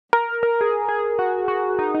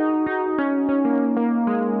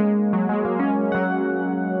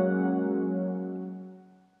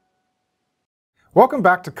Welcome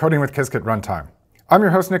back to Coding with Qiskit Runtime. I'm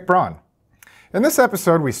your host, Nick Braun. In this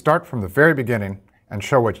episode, we start from the very beginning and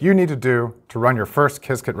show what you need to do to run your first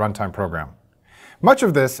Qiskit Runtime program. Much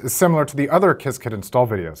of this is similar to the other Qiskit install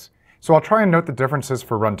videos, so I'll try and note the differences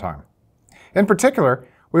for runtime. In particular,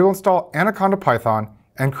 we will install Anaconda Python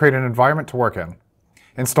and create an environment to work in,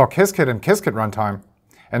 install Qiskit and Qiskit Runtime,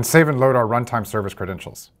 and save and load our runtime service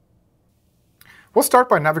credentials. We'll start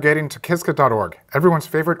by navigating to Qiskit.org, everyone's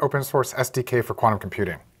favorite open source SDK for quantum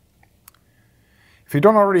computing. If you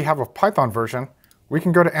don't already have a Python version, we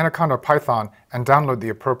can go to Anaconda Python and download the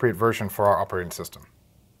appropriate version for our operating system.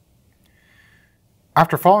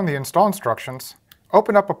 After following the install instructions,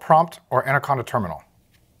 open up a prompt or Anaconda terminal.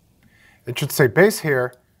 It should say base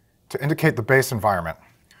here to indicate the base environment.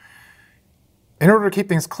 In order to keep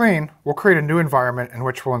things clean, we'll create a new environment in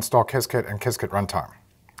which we'll install Qiskit and Qiskit Runtime.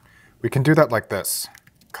 We can do that like this.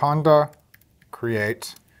 Conda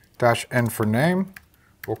create -n for name.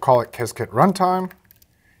 We'll call it Qiskit Runtime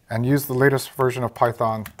and use the latest version of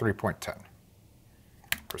Python 3.10.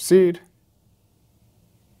 Proceed.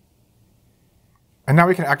 And now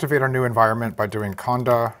we can activate our new environment by doing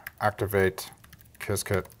conda activate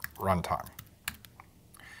Qiskit Runtime.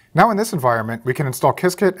 Now in this environment, we can install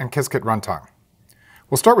Qiskit and Qiskit Runtime.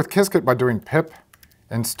 We'll start with Qiskit by doing pip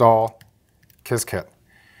install Qiskit.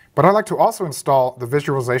 But I like to also install the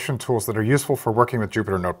visualization tools that are useful for working with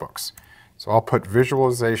Jupyter Notebooks. So I'll put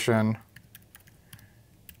visualization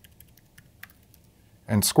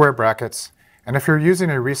in square brackets. And if you're using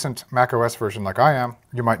a recent macOS version like I am,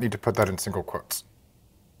 you might need to put that in single quotes.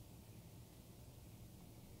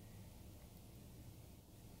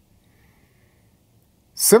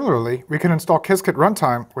 Similarly, we can install Qiskit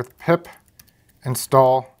Runtime with pip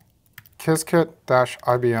install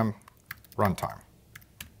Qiskit-IBM Runtime.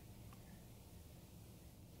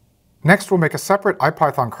 Next, we'll make a separate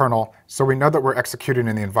IPython kernel so we know that we're executing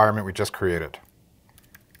in the environment we just created.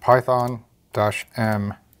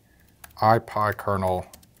 Python-m ipykernel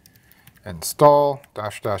install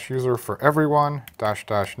 --user for everyone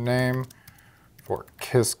 --name for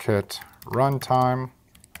Qiskit Runtime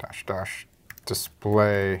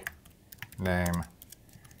 --display name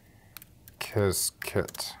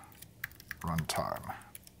Qiskit Runtime.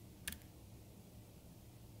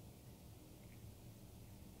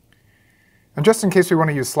 And just in case we want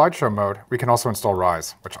to use slideshow mode, we can also install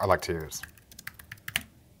Rise, which I like to use.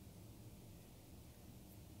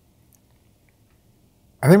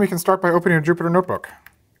 And then we can start by opening a Jupyter Notebook.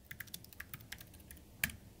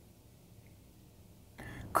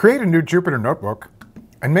 Create a new Jupyter Notebook,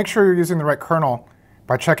 and make sure you're using the right kernel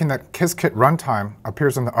by checking that Qiskit Runtime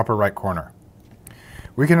appears in the upper right corner.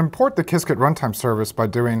 We can import the Qiskit Runtime service by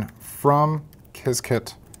doing from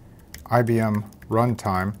Qiskit IBM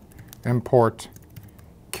Runtime import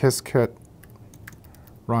Qiskit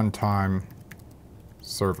Runtime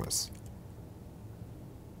service.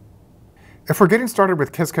 If we're getting started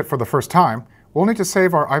with Qiskit for the first time, we'll need to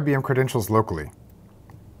save our IBM credentials locally.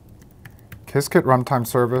 Qiskit Runtime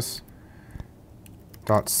service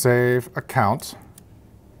 .save account.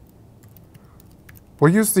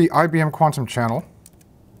 We'll use the IBM Quantum channel.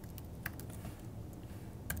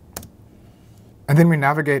 And then we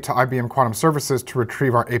navigate to IBM Quantum Services to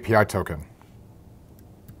retrieve our API token.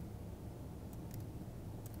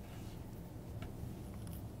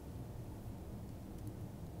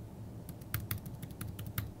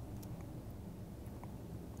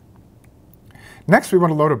 Next, we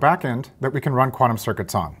want to load a backend that we can run quantum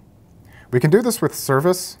circuits on. We can do this with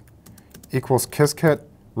service equals Qiskit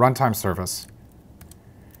Runtime service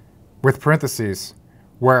with parentheses,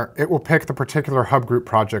 where it will pick the particular hub group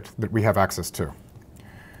project that we have access to.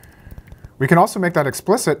 We can also make that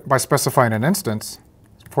explicit by specifying an instance.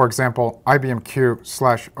 For example,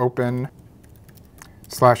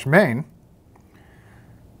 IBMQ/open/main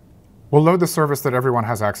will load the service that everyone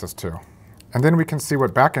has access to. And then we can see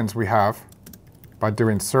what backends we have by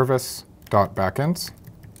doing service.backends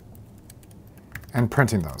and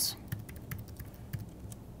printing those.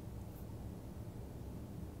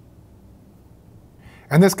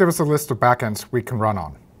 And this gives us a list of backends we can run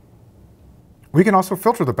on. We can also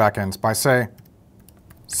filter the backends by, say,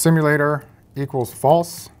 simulator equals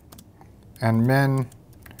false and min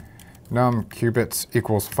num qubits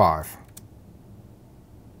equals 5.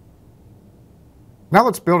 Now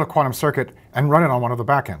let's build a quantum circuit and run it on one of the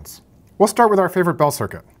backends. We'll start with our favorite Bell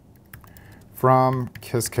circuit. From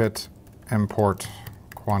Qiskit import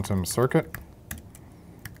quantum circuit,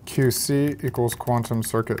 QC equals quantum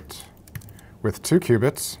circuit with 2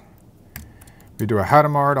 qubits. We do a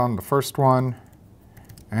Hadamard on the first one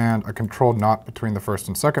and a controlled knot between the first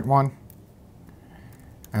and second one,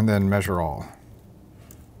 and then measure all.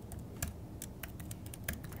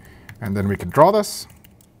 And then we can draw this.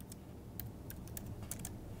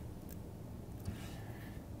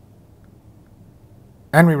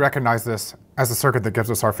 And we recognize this as the circuit that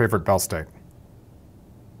gives us our favorite bell state.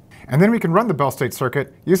 And then we can run the bell state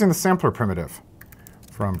circuit using the sampler primitive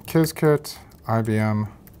from Qiskit IBM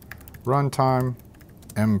Runtime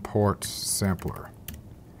import sampler.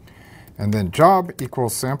 And then job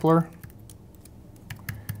equals sampler,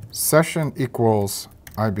 session equals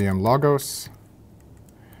IBM logos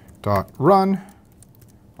dot run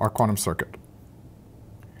our quantum circuit.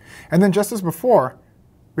 And then just as before,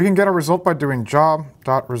 we can get our result by doing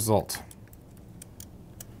job.result.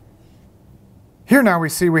 Here now we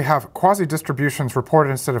see we have quasi-distributions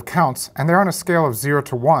reported instead of counts, and they're on a scale of 0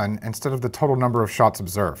 to 1 instead of the total number of shots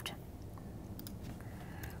observed.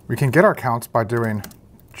 We can get our counts by doing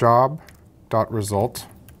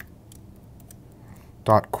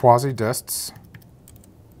job.result.quasi-dists.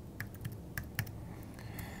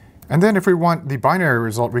 And then if we want the binary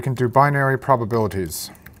result, we can do binary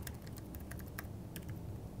probabilities.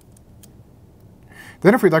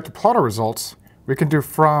 Then if we'd like to plot our results, we can do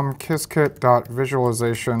from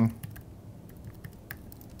Qiskit.visualization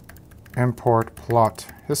import plot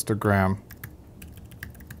histogram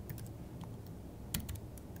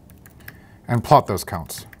and plot those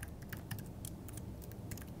counts.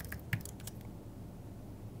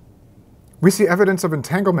 We see evidence of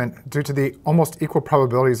entanglement due to the almost equal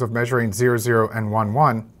probabilities of measuring 0, 0, and 1,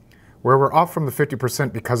 1, where we're off from the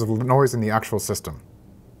 50% because of noise in the actual system.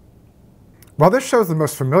 While this shows the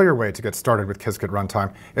most familiar way to get started with Qiskit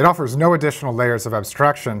Runtime, it offers no additional layers of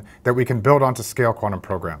abstraction that we can build onto scale quantum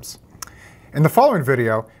programs. In the following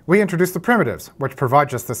video, we introduce the primitives, which provide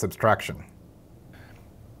just this abstraction.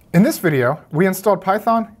 In this video, we installed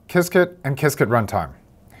Python, Qiskit, and Qiskit Runtime.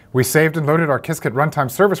 We saved and loaded our Qiskit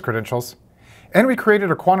Runtime service credentials, and we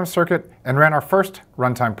created a quantum circuit and ran our first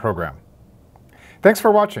runtime program. Thanks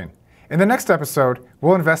for watching. In the next episode,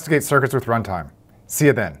 we'll investigate circuits with runtime. See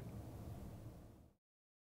you then.